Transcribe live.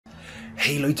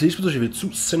Hey Leute, ich begrüße euch wieder zu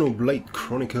Xenoblade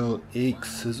Chronicles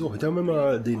X. So, heute haben wir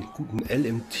mal den guten L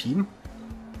im Team.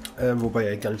 Wobei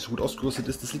er gar nicht so gut ausgerüstet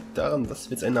ist. Das liegt daran, dass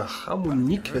wir jetzt eine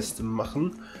Harmonie-Quest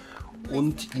machen.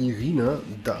 Und Irina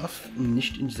darf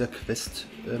nicht in dieser Quest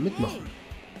mitmachen.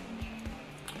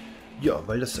 Ja,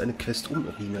 weil das eine Quest um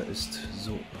Irina ist.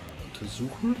 So,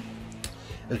 untersuchen.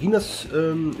 Irinas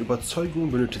Überzeugung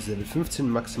benötigt Level 15,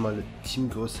 maximale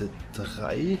Teamgröße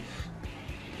 3.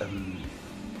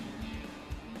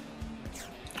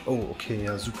 Oh, okay,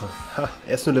 ja, super. Ha,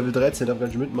 erst nur Level 13, darf gar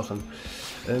nicht mitmachen.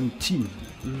 Team.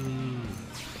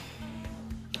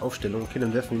 Aufstellung, okay,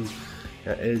 dann werfen wir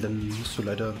ja, L, dann musst du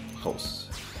leider raus.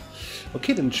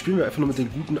 Okay, dann spielen wir einfach nur mit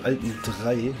den guten alten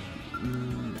 3.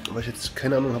 Weil ich jetzt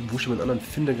keine Ahnung habe, wo ich jemand anderen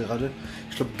finde gerade.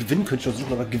 Ich glaube, Gewinn könnte ich noch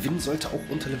suchen, aber Gewinn sollte auch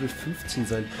unter Level 15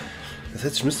 sein. Das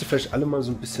heißt, ich müsste vielleicht alle mal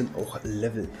so ein bisschen auch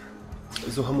leveln.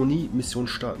 So, Harmonie-Mission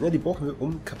starten. Ja, die brauchen wir,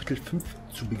 um Kapitel 5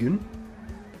 zu beginnen.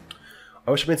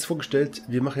 Aber ich habe mir jetzt vorgestellt,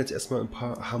 wir machen jetzt erstmal ein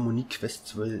paar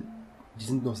Harmonie-Quests, weil die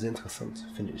sind noch sehr interessant,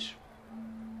 finde ich.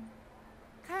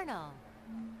 Colonel,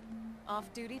 off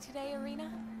duty today, Irina?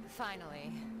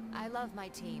 Finally. I love my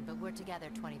team, but we're together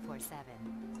 24/7.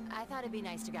 I thought it'd be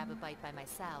nice to grab a bite by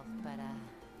myself, but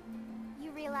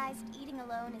You realized eating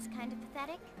alone is kind of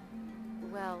pathetic?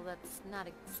 well, that's not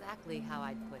exactly how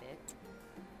I'd put it.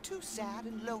 Too sad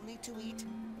and lonely to eat?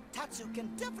 Tatsu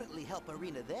can definitely help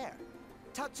Irina there.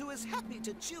 Tatsu is happy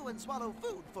to chew and swallow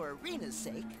food for Irina's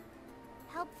sake.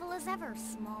 Helpful as ever,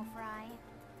 small fry.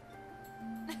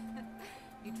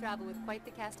 You travel with quite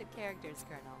the cast of characters,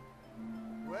 Colonel.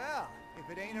 Well, if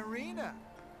it ain't Irina.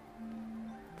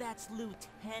 That's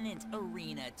Lieutenant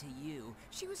Irina to you.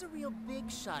 She was a real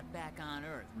big shot back on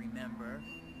Earth, remember?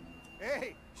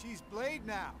 Hey, she's Blade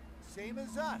now. Same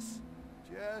as us.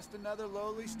 Just another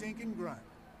lowly stinking grunt.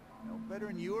 No better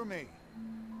than you or me.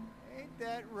 Ain't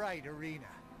that right, Irina?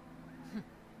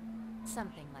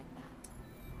 Something like that.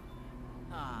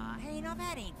 Ah, hey, now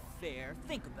that ain't fair.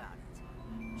 Think about it.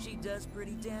 She does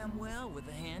pretty damn well with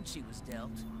the hand she was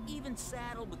dealt. Even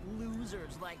saddled with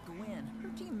losers like Gwen, her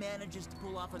team manages to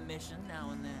pull off a mission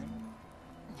now and then.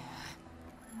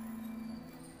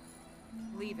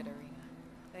 Leave it, Irina.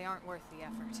 They aren't worth the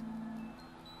effort.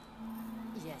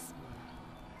 Yes,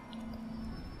 ma'am.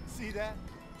 See that?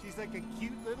 She's like a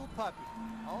cute little puppy.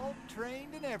 All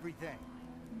trained and everything.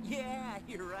 Yeah,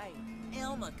 you're right.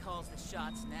 Elma calls the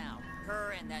shots now.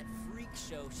 Her and that freak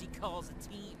show she calls a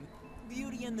team.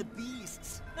 Beauty and the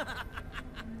Beasts.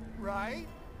 Right?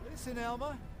 Listen,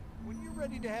 Elma. When you're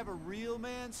ready to have a real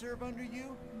man serve under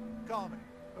you, call me,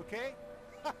 okay?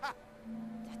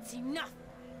 That's enough!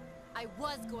 I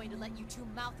was going to let you two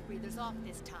mouth breathers off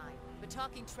this time, but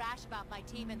talking trash about my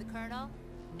team and the Colonel?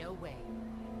 No way.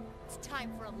 It's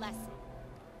time for a lesson.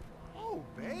 Oh,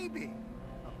 baby.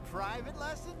 A private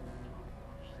lesson?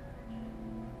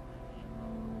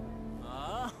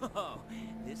 Oh,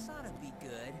 this ought to be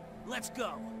good. Let's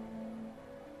go.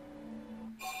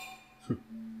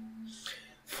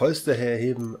 Fäuste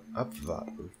herheben,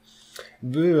 abwarten.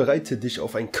 Bereite dich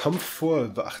auf einen Kampf vor,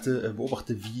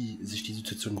 beobachte, wie sich die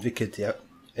Situation entwickelt. Ja,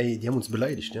 ey, die haben uns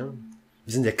beleidigt, ja.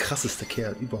 Wir sind der krasseste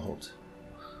Kerl überhaupt.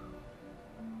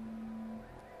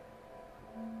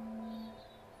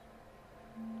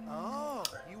 Oh,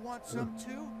 you want some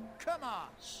too? Come on.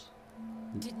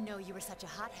 Didn't know you were such a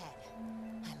hothead.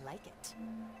 I like it.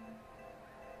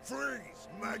 Freeze,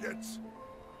 maggots!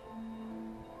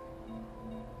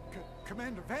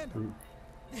 Commander Vanda.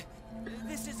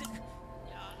 This isn't...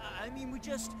 I mean,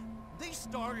 they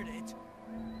started it.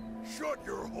 Shut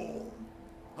your hole!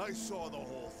 I saw the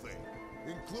whole thing,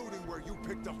 including where you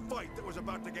picked a fight that was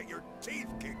about to get your teeth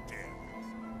kicked in.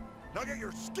 Now get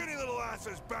your skinny little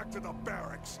asses back to the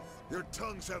barracks. Your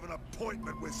tongues have an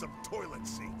appointment with some toilet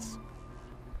seats.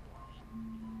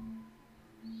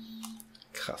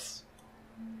 Krass.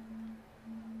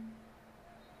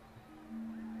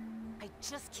 I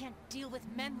just can't deal with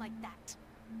men like that.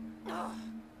 Ugh.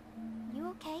 You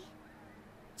okay?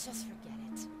 Just forget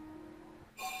it.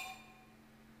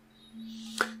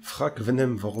 Frag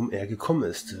Venom, warum er gekommen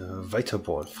ist.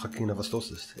 Weiterbohren. Frag ihn, was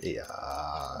los ist.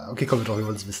 Ja. Okay, komm, wir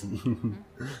wollen es wissen.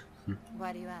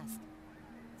 Why do you ask?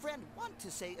 Friend want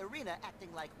to say Irina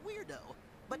acting like weirdo,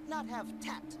 but not have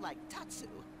tact like Tatsu.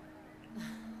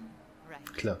 Right.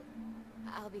 Klar.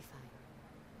 I'll be fine.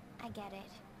 I get it.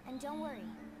 And don't worry.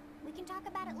 We can talk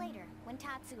about it later, when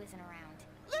Tatsu isn't around.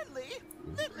 Literally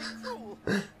cruel.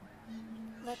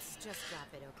 Let's just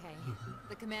drop it, okay?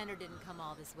 The commander didn't come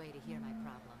all this way to hear my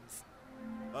problems.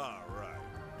 All right.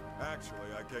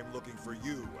 Actually, I came looking for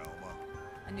you, Elma.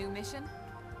 A new mission?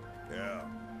 Yeah.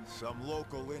 Some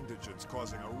local indigents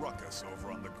causing a ruckus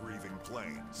over on the grieving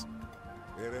plains.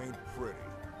 It ain't pretty.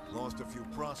 Lost a few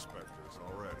prospectors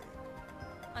already.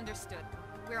 Understood.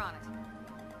 We're on it.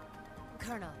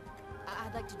 Colonel,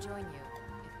 I'd like to join you,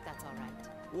 if that's all right.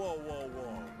 Whoa, whoa,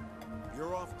 whoa.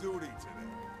 You're off duty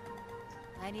today.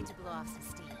 I need to blow off some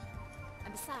steam.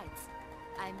 And besides,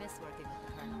 I miss working with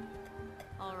the Colonel.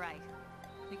 All right.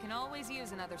 We can always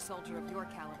use another soldier of your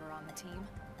caliber on the team.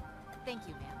 Thank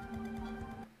you, ma'am.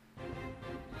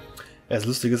 Ja, das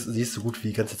Lustige ist, sie ist so gut wie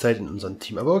die ganze Zeit in unserem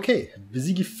Team. Aber okay.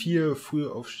 Besiege 4,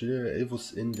 früher Aufsteher,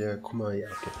 Elvus in der Kummer. Ja,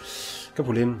 okay. Kein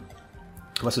Problem.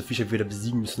 Was für Viecher wir da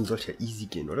besiegen müssen, sollte ja easy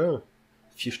gehen, oder?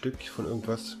 4 Stück von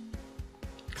irgendwas.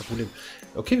 Kein Problem.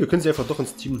 Okay, wir können sie einfach doch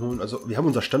ins Team holen. Also, wir haben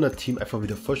unser Standard-Team einfach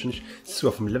wieder vollständig. Das ist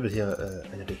sogar vom Level her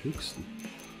einer der höchsten.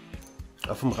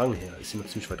 Aber vom Rang her ist sie noch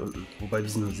ziemlich weit unten. Wobei, wir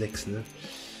sind nur 6, ne?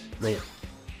 Naja.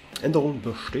 Änderung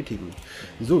bestätigen.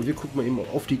 So, wir gucken mal eben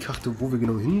auf die Karte, wo wir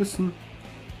genau hin müssen. Und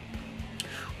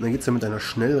dann geht es ja mit einer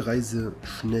Schnellreise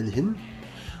schnell hin.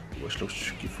 Oh, ich glaube,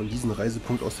 ich gehe von diesem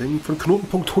Reisepunkt aus hin. Von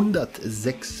Knotenpunkt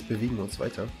 106 bewegen wir uns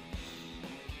weiter.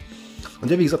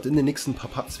 Und ja, wie gesagt, in den nächsten paar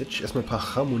Parts werde ich erstmal ein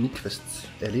paar Harmonie-Quests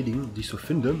erledigen, die ich so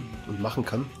finde und machen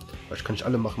kann. Weil ich kann nicht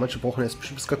alle machen. Manche brauchen erst ein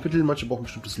bestimmtes Kapitel, manche brauchen ein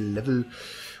bestimmtes Level.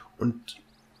 Und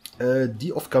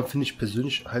die Aufgaben finde ich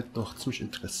persönlich halt noch ziemlich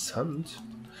interessant.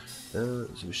 So,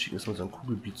 wir schicken jetzt mal so einen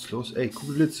Kugelblitz los. Ey,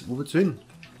 Kugelblitz, wo willst du hin?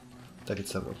 Da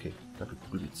geht's lang, okay. Danke,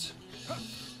 Kugelblitz.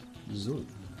 So.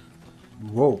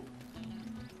 Wow.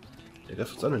 Der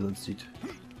greift uns an, wenn er uns sieht.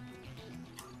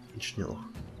 Menschen ja auch.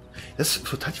 Das ist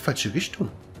total die falsche Richtung.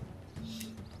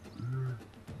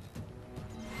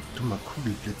 Dummer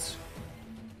Kugelblitz.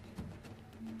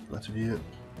 Warte, wir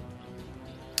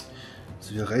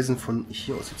reisen von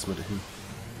hier aus jetzt mal dahin.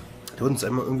 Wir würden uns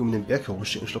einmal irgendwie um den Berg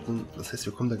herumschicken. Ich glaube, das heißt,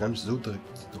 wir kommen da gar nicht so direkt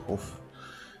drauf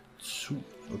zu.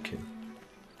 Okay.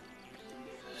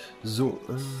 So.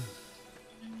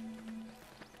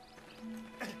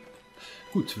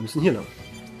 Gut, wir müssen hier lang.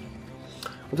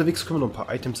 Unterwegs können wir noch ein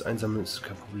paar Items einsammeln, ist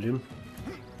kein Problem.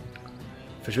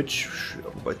 Vielleicht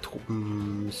bei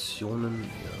Truppenmissionen,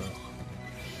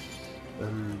 ja.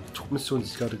 Truppenmissionen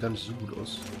sieht gerade gar nicht so gut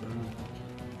aus.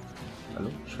 Hallo?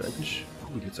 Ich will eigentlich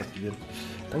Kugel jetzt aktivieren.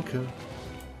 Danke.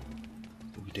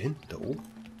 Wo geht der hin? Da oben?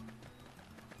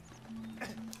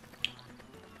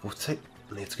 Wo zeigt...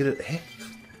 Ne, jetzt geht er... Hä?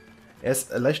 Er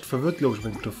ist leicht verwirrt, glaube ich,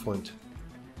 mein guter Freund.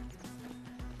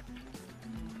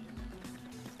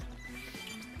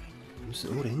 Wir müssen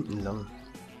irgendwo da hinten lang.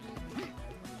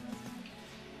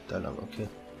 Da lang, okay.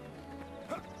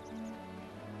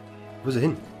 Wo ist er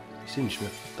hin? Ich sehe nicht mehr.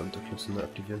 Verdammt, okay, müssen wir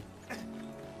aktivieren.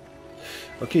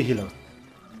 Okay, hier lang.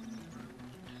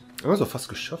 Haben wir es auch fast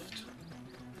geschafft.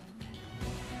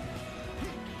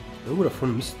 Irgendwo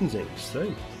davon müssten sie eigentlich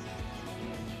sein.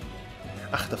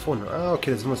 Ach, da vorne. Ah, okay,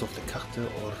 da sind wir es auf der Karte.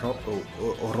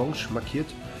 Orange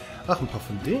markiert. Ach, ein paar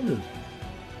von denen.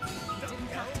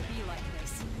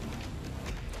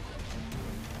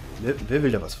 Wer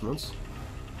will da was von uns?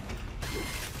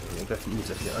 Wir greifen ihn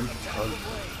jetzt hier an. Also,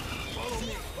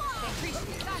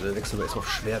 dann wechseln wir erstmal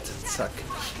auf Schwert. Zack.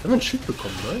 Wir haben ein Schild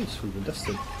bekommen. Nice. Von wem das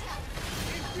denn?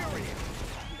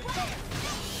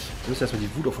 Wir müssen erstmal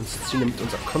die Wut auf uns ziehen, damit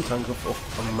unser Konterangriff auch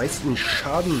am meisten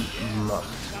Schaden macht.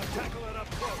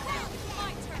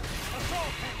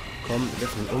 Komm, wir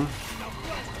werfen ihn um.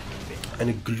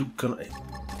 Eine Glutgranate.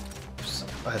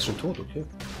 Ah, er ist schon tot, okay.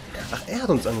 Ach, er hat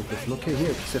uns angegriffen. Okay,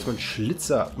 hier, kriegst du erstmal einen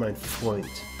Schlitzer ab, mein Freund.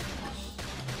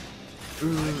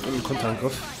 Und ein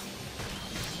Konterangriff.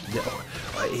 Ja, auch.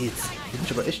 Oh, ey, jetzt bin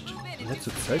ich aber echt in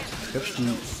letzter Zeit treffe ich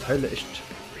die Teile echt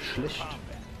schlecht.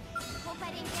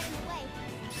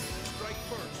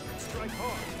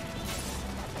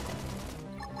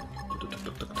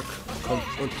 Komm,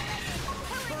 und...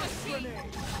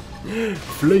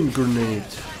 Flame Grenade.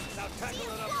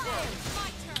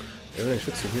 Ja, ich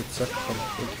schütze hier, zack, komm,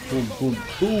 und boom, boom,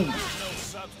 boom.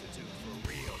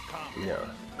 Ja.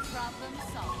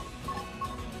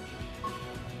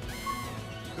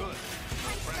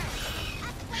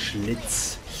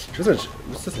 Schlitz. Ich weiß nicht,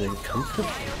 muss das in den Kampf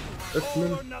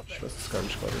öffnen? Ich weiß es gar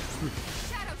nicht gerade.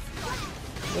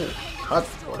 Oh, hart,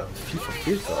 oder viel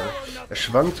verfehlt gerade. Er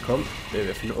schwankt, komm, wir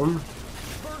werfen ihn um.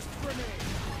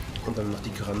 Und dann noch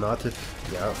die Granate.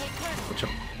 Ja, und ich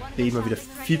habe B mal wieder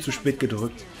viel zu spät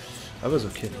gedrückt. Aber ist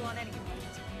okay.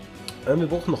 Wir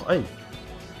brauchen noch einen.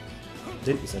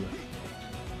 Da hinten ist einer.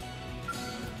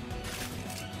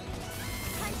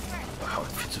 Wow,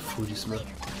 viel zu früh diesmal.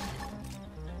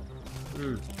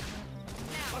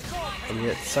 Und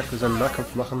jetzt zack, wir sollen einen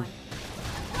Nahkampf machen.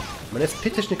 Meine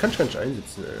SP-Technik kann ich gar nicht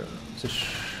einsetzen.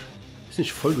 Ist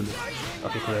nicht voll genug.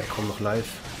 Ach, wir können ja kaum noch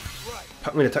live.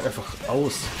 packen wir den Tag einfach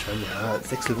aus. Ich meine, ja,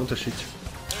 6 Level Unterschied.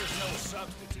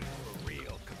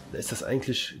 Da ist das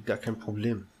eigentlich gar kein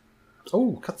Problem.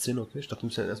 Oh, Cutscene, okay. Ich dachte, wir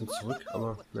müssen ja erstmal zurück,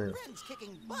 aber naja.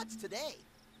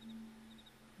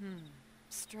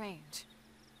 Strange,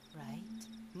 right?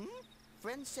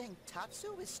 Friends saying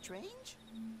Tatsu is strange?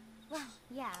 Well,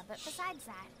 yeah, but besides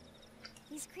that,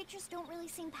 these creatures don't really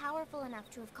seem powerful enough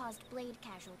to have caused blade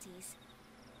casualties.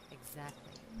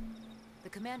 Exactly. The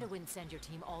commander wouldn't send your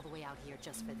team all the way out here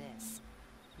just for this.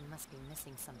 You must be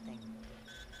missing something.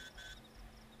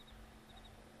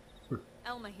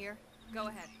 Elma here. Go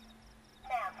ahead.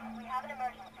 Ma'am, we have an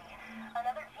emergency.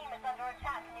 Another team is under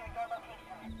attack near your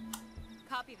location.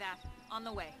 Copy that. On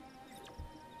the way.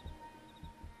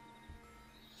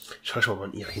 Ich frage mal, ob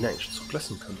man Irina eigentlich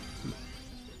zurücklassen kann.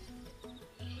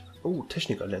 Oh,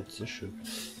 Technik erlernt, sehr schön.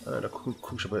 Da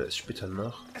guck ich aber erst später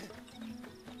nach.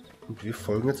 Und wir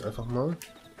folgen jetzt einfach mal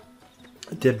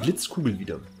der Blitzkugel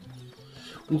wieder.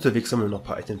 Und unterwegs sammeln wir noch ein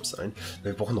paar Items ein.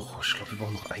 Wir brauchen noch, ich glaube, wir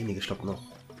brauchen noch einige. Ich glaube noch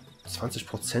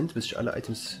 20%, bis ich alle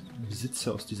Items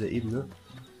besitze aus dieser Ebene.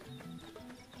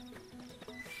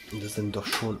 Und das ist dann doch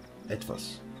schon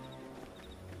etwas.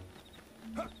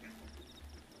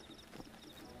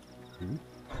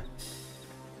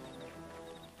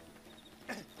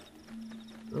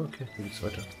 Okay, hier geht's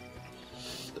weiter.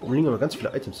 Da oben liegen aber ganz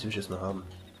viele Items, die wir jetzt noch haben.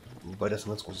 Wobei das ist ein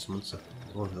ganz großes Monster.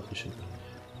 Da wollen wir auch nicht hin.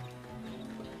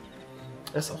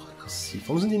 Er ist auch aggressiv.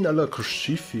 Warum sind die denn alle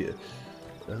aggressiv hier?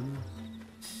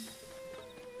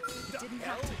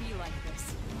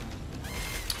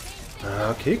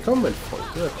 Okay, komm, mein Freund.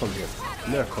 Ja, komm her.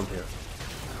 Ja, komm her.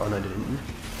 Oh nein, da hinten.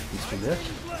 Nichts bemerkt.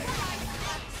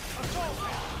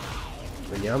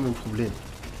 Wenn ja, haben wir ein Problem.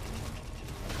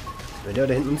 Wenn der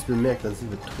da hinten uns bemerkt, dann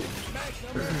sind wir tot.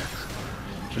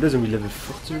 Ich will das irgendwie Level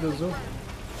 40 oder so.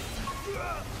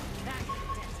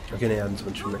 Okay, ne, haben sie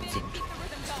uns schon bemerkt. Sehr gut.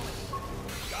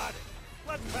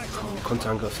 Komm,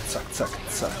 Konterangriff. Zack, zack,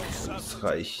 zack. Das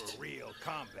reicht.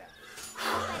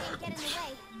 Gut.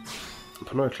 Ein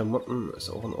paar neue Klamotten ist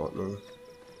auch in Ordnung.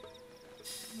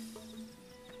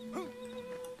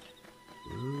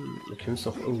 Okay, wir müssen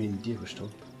auch irgendwie in die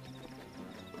Richtung.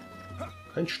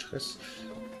 Kein Stress.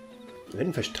 Wir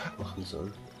hätten vielleicht Tag machen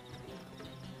sollen.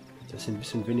 Da ist ein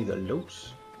bisschen weniger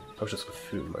los. Habe ich das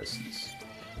Gefühl meistens.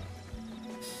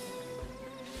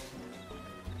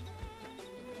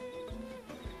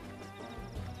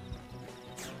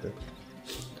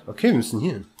 Okay, wir müssen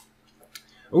hier hin.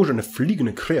 Oh, schon eine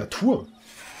fliegende Kreatur.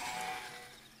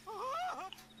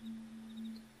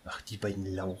 Ach, die beiden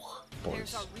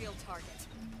Lauchboys.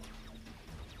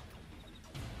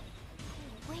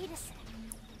 Wait a second.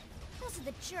 Those are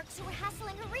the jerks who were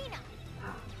hassling Irina.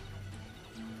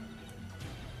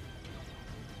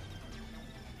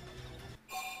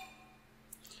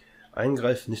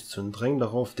 Eingreifen, nicht zu drängen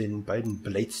darauf, den beiden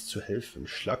Blades zu helfen.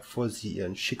 Schlag vor, sie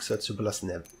ihren Schicksal zu belassen.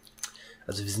 Ja,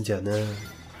 also wir sind ja, ne...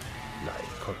 Nein,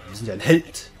 komm, wir sind ja ein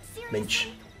Held. Mensch.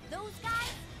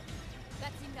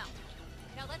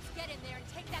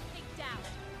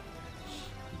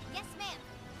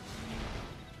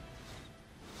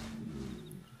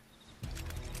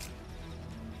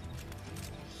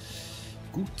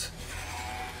 Gut.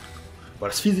 Aber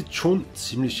das Vieh sieht schon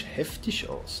ziemlich heftig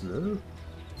aus, ne?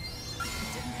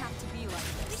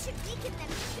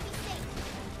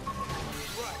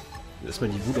 Lass mal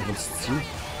die Wut auf uns ziehen.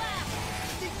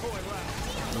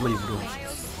 Nochmal die Wut auf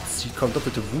uns ziehen. Kommt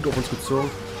doppelte Wut auf uns gezogen.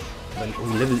 Dann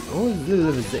um Level. Oh,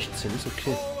 Level 16 ist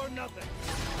okay.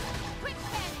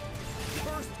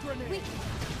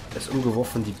 Er ist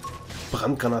umgeworfen, die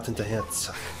Brandgranate hinterher.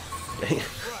 Zack.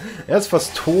 Er ist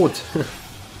fast tot.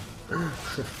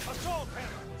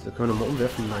 So, können wir nochmal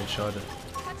umwerfen? Nein, schade.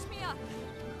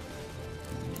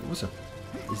 Wo ist er?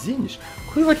 Ich sehe ihn nicht.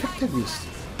 Guck, wie weit weg der ist.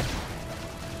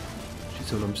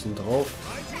 Schießen wir noch ein bisschen drauf.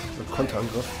 Und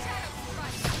Konterangriff.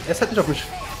 Er ist halt nicht auf mich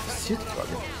passiert gerade.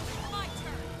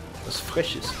 Was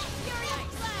frech ist.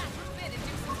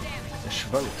 Er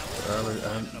schwankt.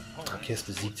 Okay, er ist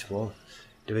besiegt. Wow.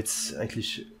 Der wird jetzt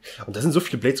eigentlich... Und da sind so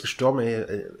viele Blades gestorben,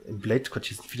 ey. Im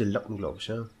Blade-Quartier sind viele Lappen, glaube ich,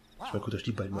 ja. Ich meine, guckt euch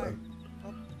die beiden mal an.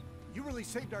 You really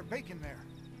saved our bacon there.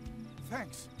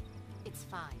 Thanks. It's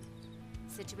fine.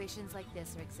 Situations like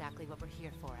this are exactly what we're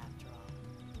here for, after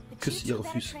all. Küsst ihre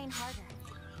Füße.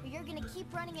 You're gonna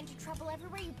keep running into trouble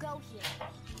everywhere you go here.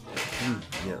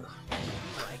 Ja.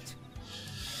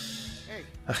 Hey,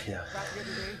 Ach ja. about the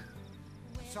other day?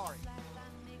 Sorry.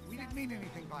 We didn't mean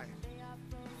anything by it.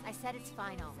 I said it's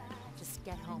fine, all right. Just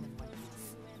get home in one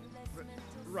piece.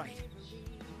 Right.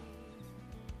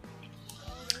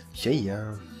 Ja,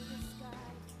 ja.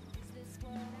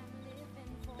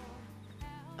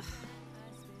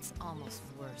 It's almost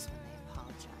worse when they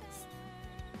apologize.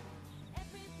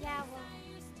 Yeah, well,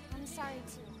 I'm sorry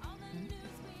too.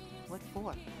 What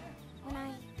for? When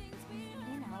I,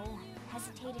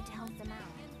 hesitated to help them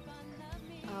out.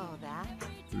 Oh, that?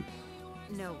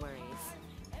 No worries.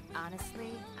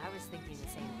 Honestly, I was thinking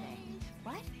the same thing.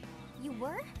 What? You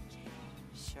were?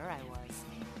 Sure I was.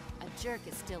 A jerk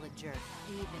is still a jerk,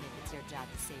 even if it's your job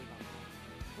to save him.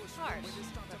 Harsh,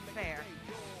 but fair.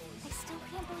 I still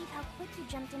can't believe how quick you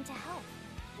jumped in to help.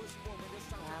 Well,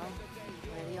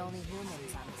 we're the only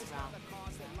humans on this realm.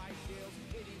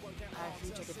 Our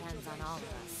future depends on all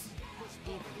of us,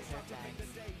 even the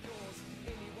dirtbags.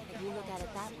 If you look at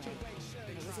it that way,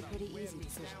 it was a pretty easy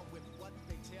decision.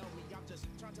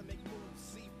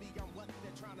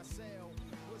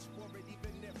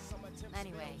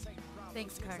 Anyway,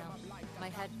 thanks, Colonel. My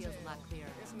head feels a lot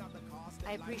clearer.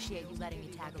 I appreciate you letting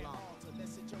me tag along.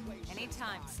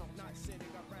 Anytime, soldier.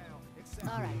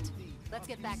 All right, let's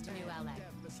get back to New LA.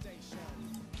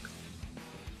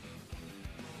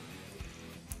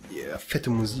 Yeah, fette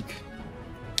Musik.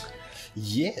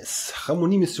 Yes,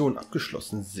 Harmonie-Mission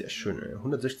abgeschlossen. Sehr schön.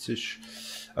 160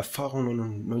 Erfahrungen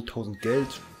und 9000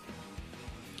 Geld.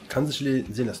 Kann sich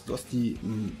sehen lassen. Du hast die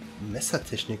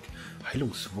Messertechnik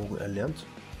Heilungswogen erlernt.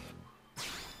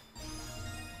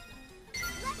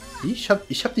 Ich hab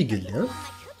die gelernt.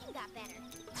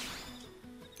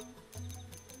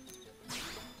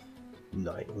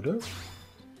 Nein, oder?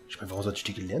 Ich meine, warum sollte ich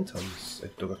die gelernt haben? Das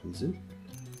ergibt doch gar keinen Sinn.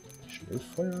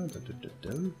 Schnellfeuer,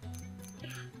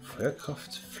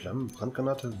 Feuerkraft, Flammen,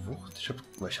 Brandgranate, Wucht. Ich hab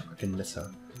gar kein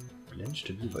Messer. Blend,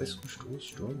 stabil, Weißruhstoß,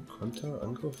 Sturm, Konter,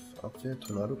 Angriff, Abwehr,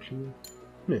 Tornado-Klinge.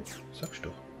 Ne, sag ich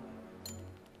doch.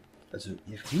 Also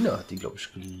Irina hat die, glaube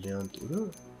ich, gelernt,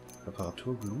 oder?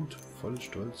 Reparatur, Blut, voll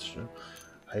Stolz,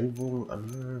 Heilwogen,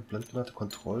 Anne, Blendgranate,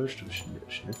 Kontrolle,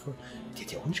 Schnellfeuer. Die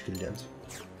hat die auch nicht gelernt.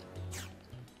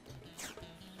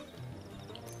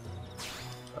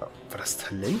 Ja, war das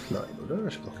Talent? Nein, oder?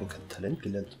 Ich habe noch kein Talent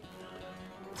gelernt.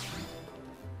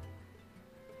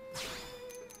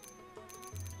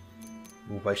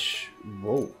 Wobei ich...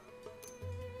 Wow.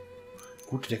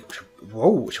 Gut,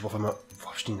 wow, ich habe auf einmal... Wo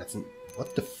hab ich den ganzen... What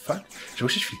the fuck? Ich habe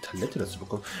richtig viel Talente dazu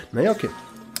bekommen. Naja, okay.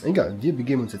 Egal, wir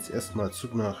begeben uns jetzt erstmal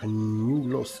zurück nach New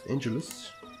Los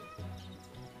Angeles.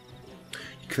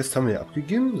 Die Quest haben wir ja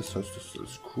abgegeben, das heißt, das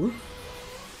ist cool.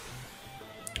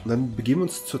 Und dann begeben wir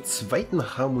uns zur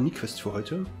zweiten Harmonie-Quest für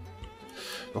heute.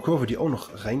 Mal gucken, ob wir die auch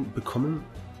noch reinbekommen.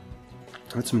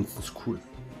 Aber zumindest cool.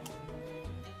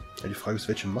 Ja, die Frage ist,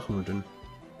 welche machen wir denn?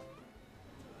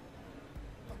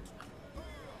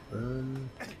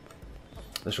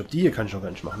 Ich glaube, die hier kann ich noch gar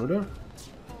nicht machen, oder?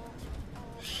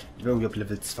 Die wäre irgendwie ab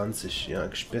Level 20. Ja,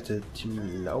 gesperrte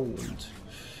Team Lau und...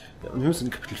 Ja, und wir müssen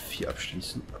Kapitel 4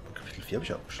 abschließen. Kapitel 4 habe ich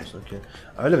ja abgeschlossen, okay.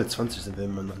 Aber Level 20 sind wir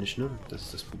immer noch nicht, ne? Das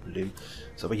ist das Problem.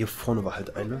 So, aber hier vorne war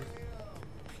halt eine,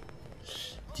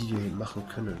 die wir machen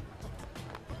können.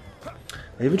 Ja,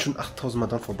 hier bin ich schon 8000 Mal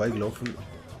dran vorbeigelaufen.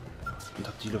 Und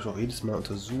habe die, glaube ich, auch jedes Mal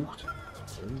untersucht.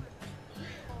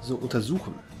 So,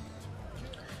 untersuchen.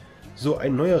 So,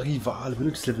 ein neuer Rival,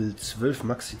 benötigt Level 12,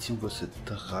 Maxi Teamgröße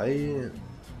 3.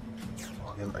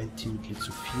 Oh, wir haben ein Teammitglied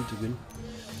zu viel drin.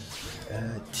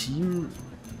 Team.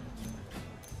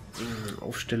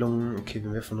 Aufstellung, okay,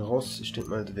 wir werfen raus. Ich denke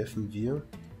mal, werfen wir.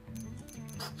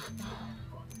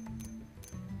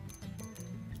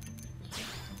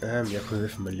 Ja, komm, wir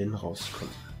werfen mal Lin raus. Komm.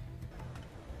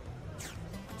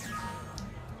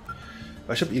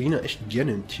 Aber ich habe Irina echt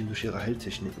gerne im Team durch ihre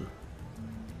Heiltechniken.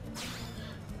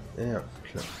 Ja,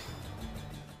 klar.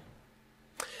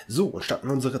 So, und starten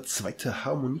wir unsere zweite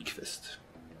Harmonie-Quest.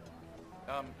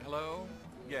 Hello?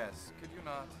 Yes, could you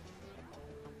not?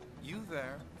 You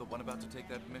there, the one about to take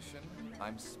that mission?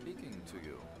 I'm speaking to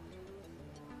you.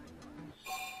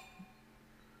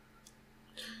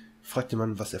 Frag den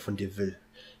Mann, was er von dir will.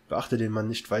 Beachte den Mann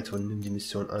nicht weiter und nimm die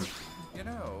Mission an. You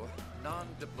know,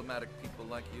 non-diplomatic people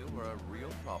like you are a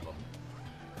real problem.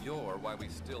 You're why we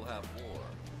still have war.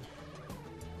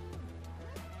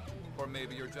 Or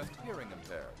maybe you're just hearing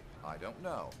impaired. I don't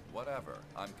know. Whatever.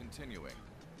 I'm continuing.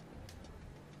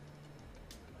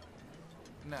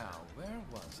 Now, where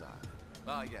was I?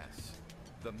 Ah, yes.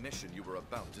 The mission you were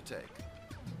about to take.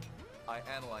 I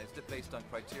analyzed it based on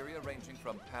criteria ranging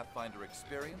from Pathfinder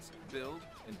experience, build,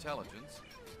 intelligence.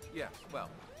 Yes, well,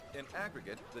 in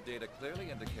aggregate, the data clearly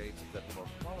indicates that the more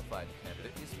qualified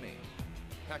candidate is me,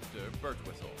 Hector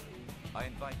Birtwhistle. I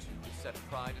invite you to set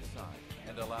pride aside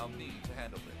and allow me to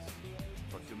handle this,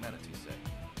 for humanity's sake.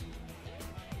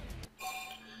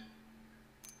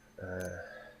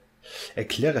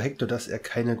 Erkläre Hector, dass er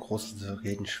keine großen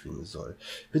Reden schwingen soll.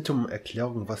 Bitte um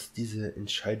Erklärung, was diese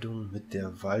Entscheidung mit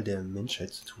der Wahl der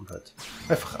Menschheit zu tun hat.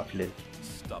 Einfach ablehnen.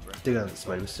 Digga, das ist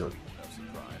meine Mission.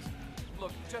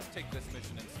 Look, just take this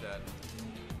mission instead.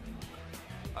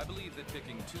 I believe that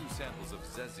picking 2 samples of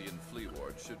Zezian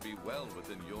Fleaward should be well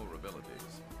within your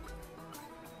abilities.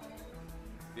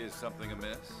 Is something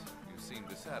amiss? You seem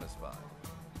dissatisfied.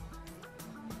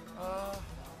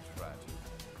 Tragic.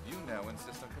 You now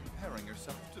insist on comparing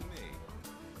yourself to me.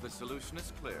 The solution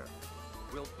is clear.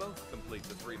 We'll both complete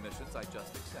the 3 missions I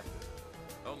just accepted.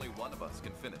 Only one of us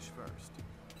can finish first.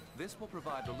 This will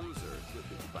provide the loser,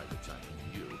 by which I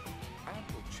mean you,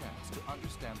 ample chance to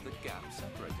understand the gap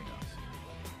separating us.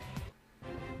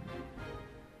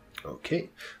 Okay.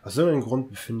 Aus irgendeinem Grund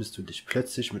befindest du dich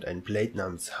plötzlich mit einem Blade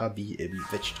namens Habi im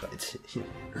Wettstreit.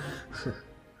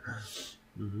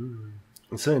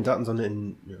 Und so eine Datensonde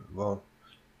in... Ja, wow.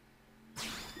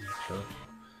 Ja, klar.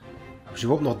 Habe ich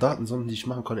überhaupt noch Datensonden, die ich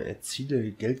machen konnte?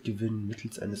 Erziele Geldgewinn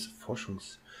mittels einer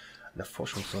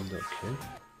Forschungssonde, okay.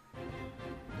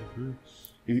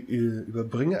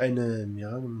 Überbringe eine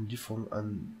Lieferung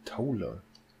an Taula.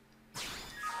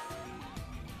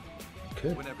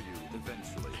 Okay.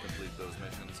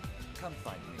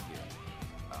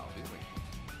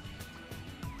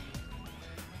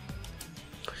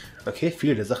 Okay,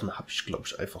 viele der Sachen habe ich, glaube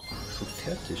ich, einfach schon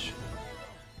fertig.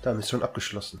 Da, Mission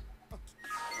abgeschlossen.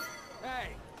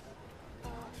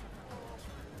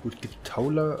 Gut, gibt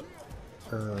Taula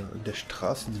in der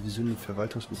Straßendivision im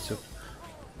Verwaltungsbezirk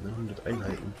 900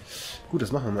 Einheiten. Gut,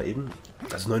 das machen wir mal eben.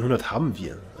 Also 900 haben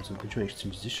wir. Also bin ich mir eigentlich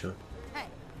ziemlich sicher.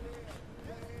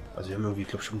 Also wir haben irgendwie,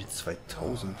 glaube ich, schon die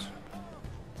 2000.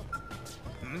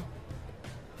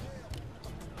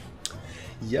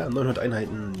 Ja, 900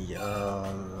 Einheiten. Ja,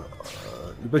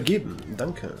 übergeben.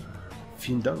 Danke.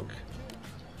 Vielen Dank.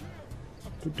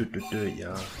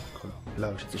 Ja, komm,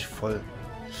 bleibe ich jetzt nicht voll.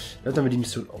 Dann haben wir die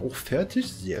Mission auch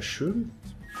fertig. Sehr schön.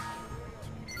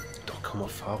 Doch kaum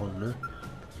Erfahrung, ne?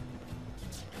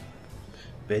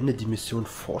 Beende die Mission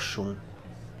Forschung.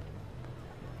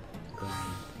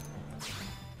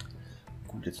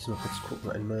 Gut, jetzt müssen wir kurz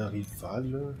gucken. Einmal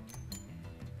Rivale.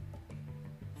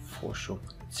 Forschung.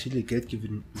 Ziele Geld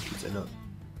gewinnen mittels einer...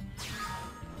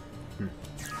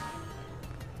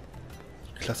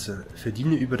 Klasse.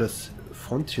 Verdiene über das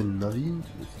Frontier-Navi.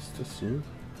 Was ist das hier?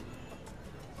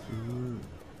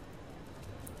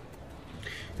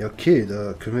 Ja, okay,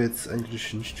 da können wir jetzt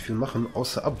eigentlich nicht viel machen,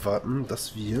 außer abwarten,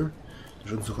 dass wir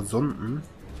durch unsere Sonden,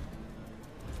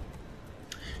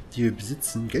 die wir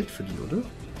besitzen, Geld verdienen, oder?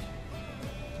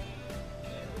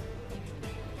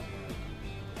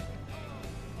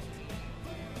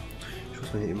 Ich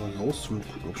muss mal hier immer rauszoomen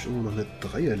und gucken, ob ich irgendwo noch eine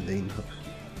Dreier-Lane habe.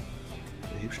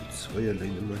 Ich habe schon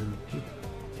Zweier-Lane immerhin.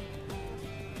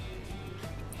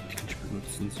 Die kann ich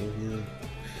benutzen, so hier.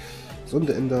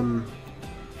 Sonde ändern.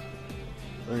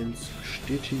 1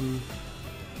 bestätigen.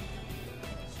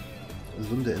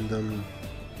 Sonde ändern.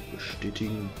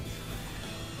 Bestätigen.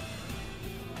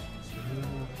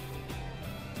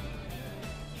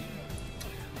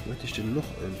 Wo hätte ich denn noch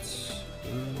eins?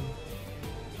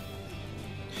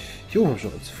 Hier habe ich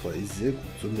noch eins frei. Sehr gut.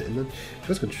 Sonde ändern. Ich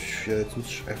weiß gar nicht. Ja, jetzt muss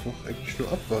ich einfach eigentlich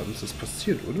nur abwarten, bis das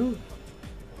passiert, oder?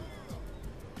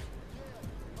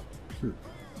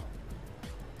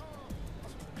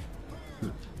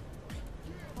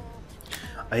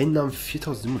 Einnahmen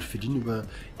 4000 verdienen über...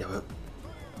 Ja, aber...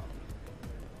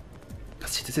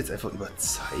 Passiert das jetzt einfach über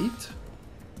Zeit?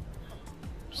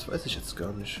 Das weiß ich jetzt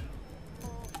gar nicht.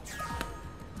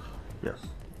 Ja.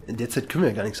 In der Zeit können wir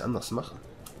ja gar nichts anderes machen.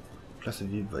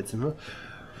 Klasse, wie weit sind wir?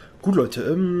 Gut, Leute.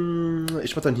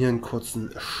 Ich mache dann hier einen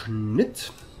kurzen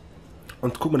Schnitt.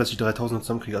 Und guck mal, dass ich 3000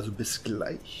 zusammenkriege. Also bis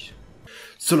gleich.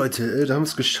 So Leute, da haben wir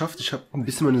es geschafft. Ich habe ein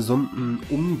bisschen meine Sonden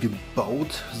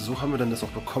umgebaut. So haben wir dann das auch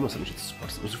bekommen. Das hat mich jetzt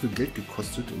so viel Geld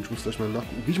gekostet. Und ich muss gleich mal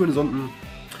nachgucken, wie ich meine Sonden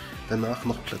danach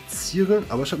noch platziere.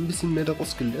 Aber ich habe ein bisschen mehr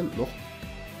daraus gelernt noch.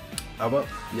 Aber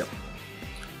ja.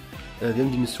 Wir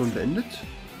haben die Mission beendet.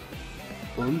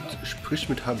 Und sprich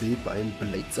mit HB beim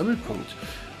Blade-Sammelpunkt.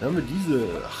 Dann haben wir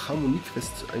diese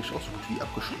Harmonie-Quest eigentlich auch so gut wie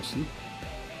abgeschlossen.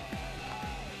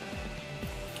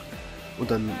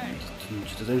 Und dann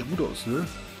sieht das eigentlich gut aus, ne?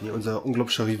 Hier unser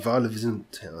unglaublicher Rivale, wir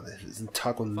sind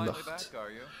Tag und Nacht.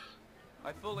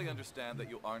 I fully understand that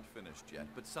you aren't finished yet,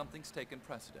 but something's taken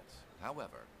precedence.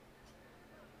 However,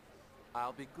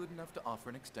 I'll be good enough to offer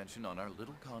an extension on our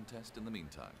little contest in the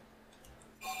meantime.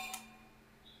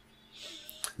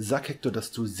 Sag Hector,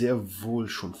 dass du sehr wohl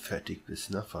schon fertig bist.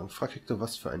 Nachfragen. Frag Hector,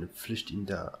 was für eine Pflicht ihn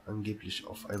da angeblich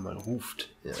auf einmal ruft.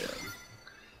 Ja, ja.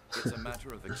 It's a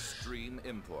matter of extreme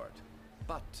import.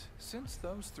 But since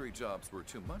those 3 jobs were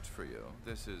too much for you,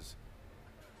 this is...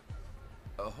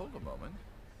 hold a moment.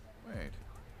 Wait.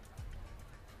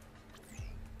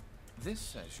 This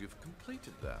says you've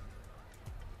completed them.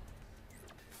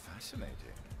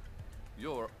 Fascinating.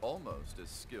 You're almost as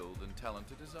skilled and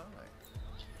talented as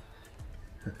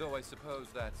I. Though I suppose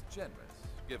that's generous,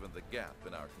 given the gap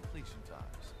in our completion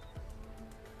times.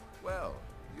 Well,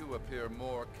 you appear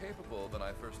more capable than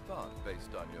I first thought,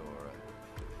 based on your...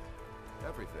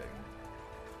 everything.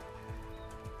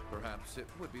 Perhaps it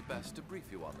would be best to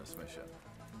brief you on this mission.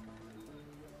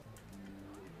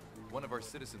 One of our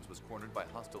citizens was cornered by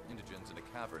hostile indigents in a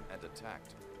cavern and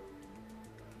attacked.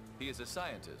 He is a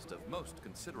scientist of most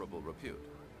considerable repute.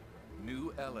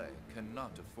 New LA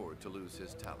cannot afford to lose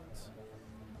his talents.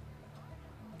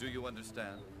 Do you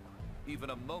understand? Even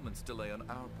a moment's delay on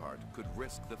our part could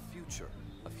risk the future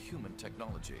of human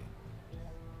technology.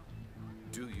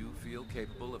 Do you feel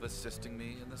capable of assisting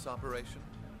me in this operation?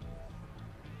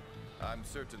 I'm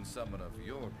certain someone of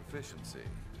your proficiency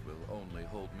will only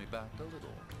hold me back a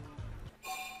little.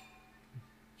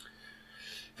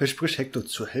 Versprich Hector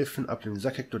zu helfen, ablehnen.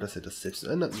 Sag Hector, dass er das selbst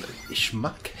ändert. Ich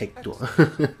mag Hector.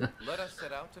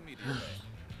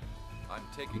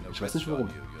 Ich weiß nicht warum.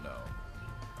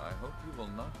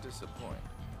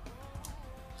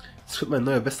 Das wird mein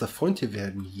neuer bester Freund hier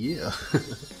werden. Yeah.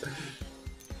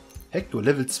 Hector,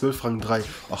 Level 12, Rang 3.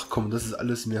 Ach komm, das ist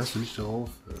alles, mehr hast du nicht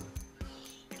drauf.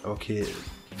 Okay,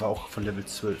 war auch von Level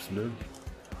 12, ne?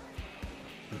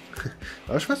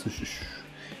 Aber ich weiß nicht, ich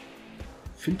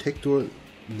finde Hector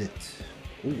nett.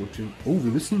 Oh, und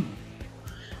wir müssen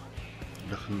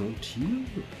nach Nordin.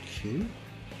 Okay.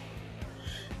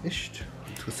 Echt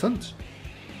interessant.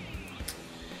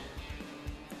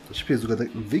 Ich habe hier sogar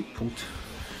direkt einen Wegpunkt.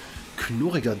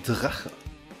 Knurriger Drache.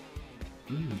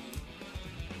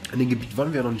 An dem Gebiet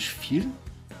waren wir ja noch nicht viel.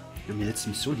 Wir haben die letzte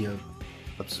Mission hier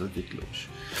absolviert, glaube ich.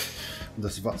 Und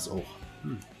das war's auch.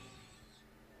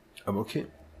 Aber okay.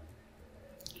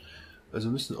 Also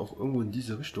wir müssen auch irgendwo in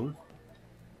diese Richtung.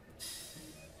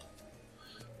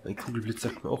 Ein Kugelblitz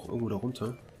sagt mir auch irgendwo da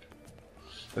runter.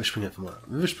 Aber wir springen einfach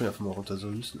mal runter. So,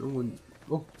 wir müssen irgendwo in...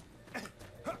 Oh.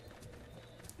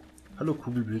 Hallo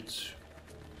Kugelblitz.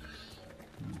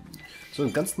 So,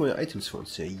 ganz neue Items für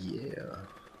uns. Ja, yeah.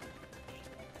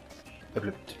 Er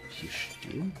bleibt hier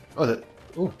stehen. Oh, da...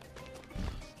 Oh.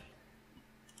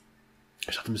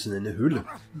 Ich dachte, wir müssen in eine Höhle.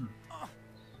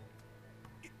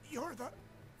 You're the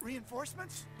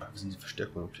reinforcements? Ah, wir sind die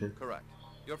Verstärkung, okay. Correct.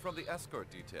 You're from the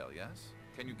escort detail, yes?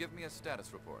 Can you give me a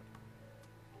status report?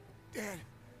 Dead.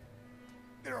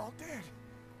 They're all dead.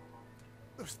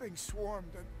 Those things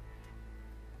swarmed and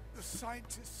the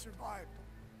scientists survived.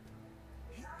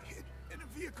 He hid in a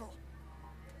vehicle.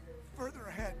 Further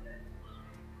ahead.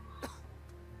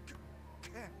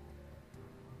 Can't.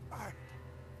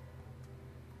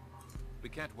 We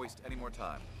can't waste any more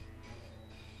time.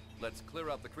 Let's clear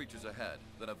out the creatures ahead,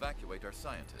 then evacuate our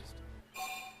scientist.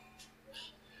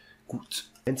 Gut.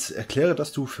 Erkläre,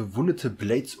 dass du verwundete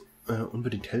Blades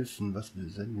unbedingt helfen. Was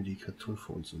senden wir die Kreaturen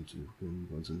vor uns und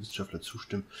unseren Wissenschaftler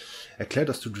zustimmen? Erkläre,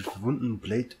 dass du den verwundeten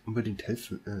Blade unbedingt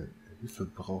Hilfe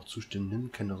brauchst. Zustimmen.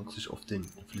 Nimm keine Rücksicht auf den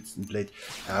verletzten Blade.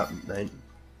 Ja, nein.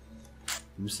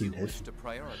 Wir müssen ihm helfen.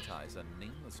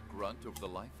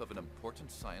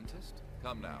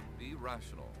 Come now, be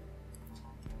rational.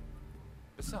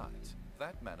 Besides,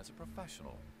 that man is a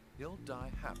professional. He'll die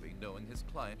happy knowing his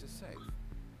client is safe.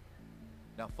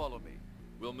 Now follow me.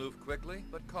 We'll move quickly,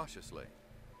 but cautiously.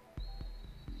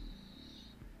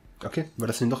 Okay, wir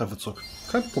lassen ihn doch einfach zurück.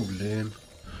 Kein Problem.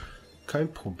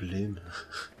 Kein Problem.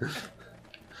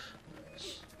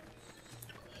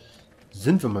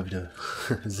 Sind wir mal wieder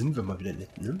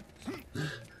nett, ne?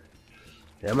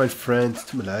 Ja, mein Freund,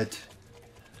 tut mir leid.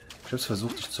 Ich hab's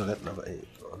versucht, dich zu retten, aber ey,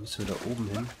 müssen wir da oben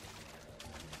hin?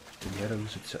 Ja, dann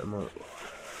muss jetzt ja immer... Okay.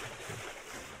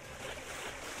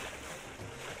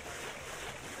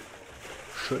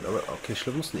 Schön, aber okay, ich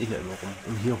glaube, wir mussten eh hier immer rum,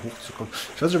 um hier hochzukommen.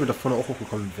 Ich weiß nicht, ob wir da vorne auch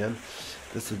hochgekommen wären.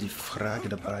 Das ist so die Frage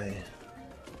dabei.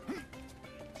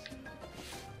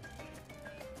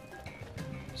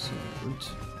 So,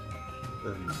 und...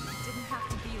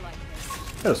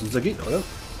 ja, das ist unser Gegner, oder?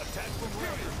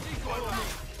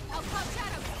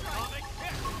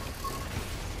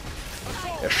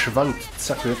 Er schwankt,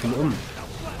 zack, wir werfen ihn um.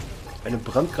 Eine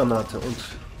Brandgranate und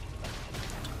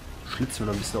schlitzen wir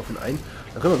noch ein bisschen auf ihn ein.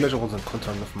 Dann können wir gleich auch unseren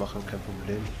Konterangriff machen, kein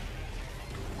Problem.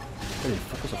 Hey,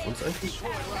 Fokus auf uns eigentlich?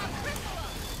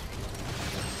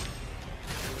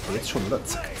 Oh, jetzt schon, oder?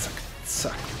 Zack, zack,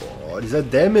 zack. Boah, dieser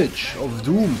Damage auf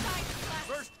Doom.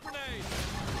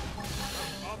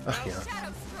 Ach ja.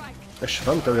 Er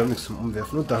schwankt, aber wir haben nichts zum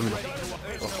Umwerfen. Und da haben wir noch...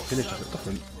 Oh, okay, ich dachte doch,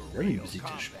 wir haben ihn besiegt.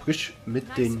 Sprich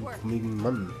mit den komischen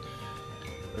Mann.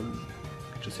 Kann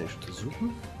ich das eigentlich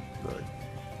untersuchen? Nein.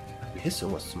 Hier ist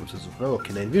irgendwas zum Untersuchen. Aber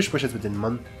okay, nein, wir sprechen jetzt mit dem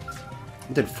Mann.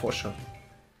 Mit dem Forscher.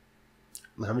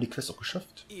 Dann haben wir die Quest auch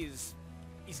geschafft. Is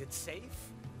it safe?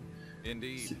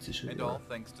 Indeed, and all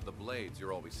thanks to the blades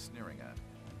you're always sneering at.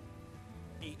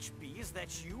 HB, is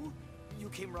that you? You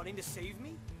came running to save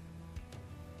me?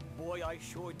 Boy, I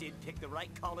sure did pick the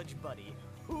right college buddy.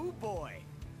 Ooh, boy.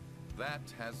 That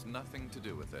has nothing to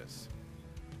do with this.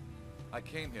 I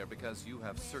came here because you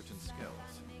have certain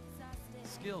skills.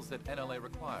 Skills that NLA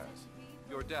requires.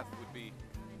 Your death would be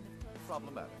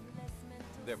problematic.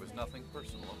 There was nothing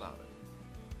personal about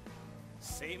it.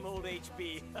 Same old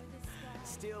HB.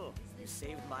 Still, you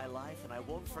saved my life and I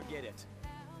won't forget it.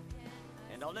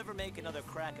 And I'll never make another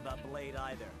crack about Blade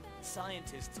either.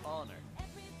 Scientist's honor.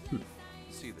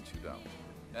 See that you don't.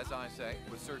 As I say,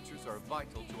 researchers are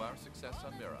vital to our success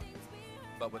on Mira.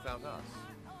 But without us,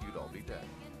 you'd all be dead.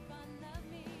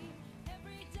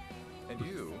 And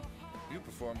you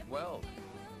performed well.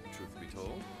 Truth be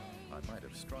told, I might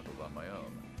have struggled on my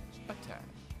own. A tad.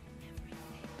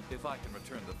 If I can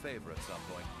return the favor at some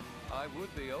point, I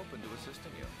would be open to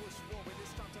assisting you.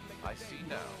 I see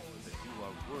now that you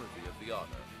are worthy of the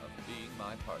honor of being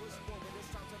my partner.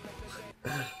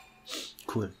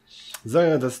 Cool.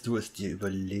 Sag, dass du es dir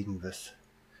überlegen wirst.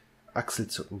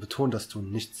 Achselzucken. Beton, dass du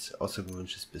nichts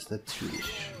Außergewöhnliches bist.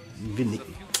 Natürlich. Wir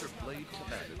nicken.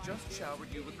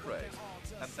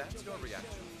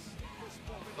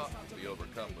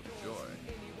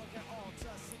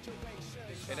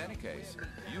 In any case,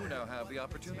 you now have the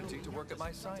opportunity to work at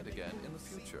my side again in the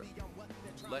future.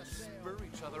 Let's spur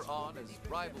each other on as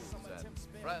rivals and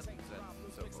friends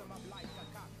and so forth.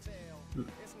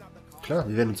 Klar,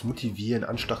 wir werden uns motivieren,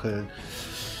 anstacheln.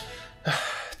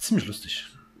 Ziemlich lustig.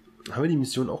 Haben wir die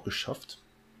Mission auch geschafft.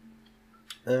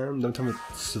 Damit haben wir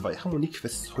 2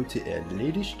 Harmonie-Quests heute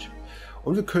erledigt.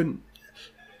 Und wir können...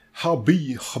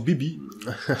 Habibi.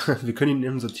 Wir können ihn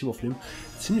in unser Team aufnehmen.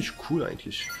 Ziemlich cool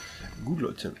eigentlich. Gut,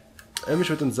 Leute. Ich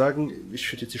würde dann sagen,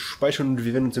 ich werde jetzt hier speichern und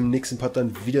wir werden uns im nächsten Part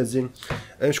dann wiedersehen.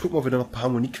 Ich gucke mal, ob wir da noch ein paar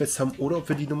Harmonie-Quests haben oder ob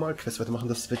wir die Normal-Quests weitermachen.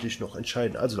 Das werde ich noch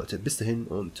entscheiden. Also Leute, bis dahin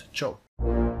und ciao.